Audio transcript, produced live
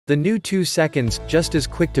The new 2 seconds, just as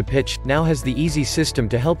quick to pitch, now has the iiii system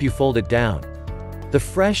to help you fold it down. The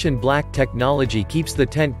fresh and black technology keeps the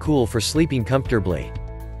tent cool for sleeping comfortably.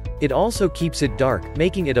 It also keeps it dark,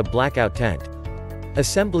 making it a blackout tent.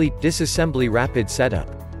 Assembly, disassembly rapid setup.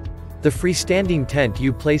 The freestanding tent,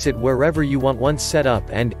 you place it wherever you want once set up,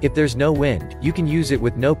 and, if there's no wind, you can use it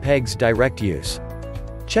with no pegs, direct use.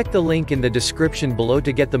 Check the link in the description below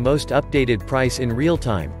to get the most updated price in real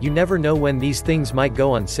time. You never know when these things might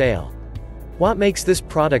go on sale. What makes this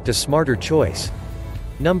product a smarter choice?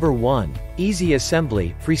 Number 1. Easy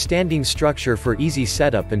assembly, freestanding structure for easy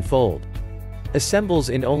setup and fold. Assembles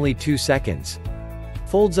in only 2 seconds.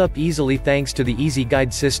 Folds up easily thanks to the iiii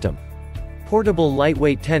guide system. Portable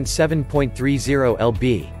lightweight tent 7.30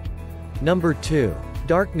 lb. Number 2.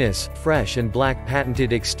 Darkness, fresh and black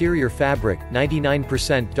patented exterior fabric,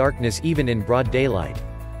 99% darkness even in broad daylight.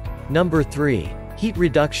 Number 3. Heat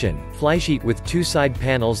reduction, flysheet with 2 side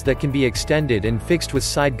panels that can be extended and fixed with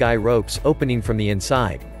side guy ropes opening from the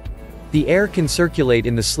inside. The air can circulate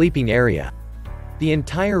in the sleeping area. The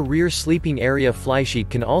entire rear sleeping area flysheet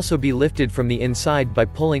can also be lifted from the inside by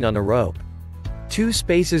pulling on a rope. 2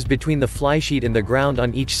 spaces between the flysheet and the ground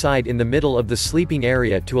on each side in the middle of the sleeping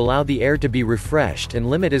area to allow the air to be refreshed and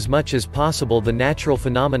limit as much as possible the natural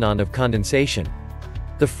phenomenon of condensation.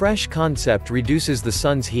 The fresh concept reduces the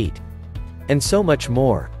sun's heat. And so much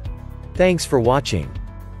more. Thanks for watching.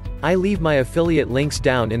 I leave my affiliate links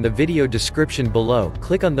down in the video description below.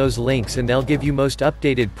 Click on those links and they'll give you most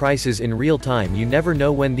updated prices in real time. You never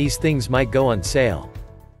know when these things might go on sale.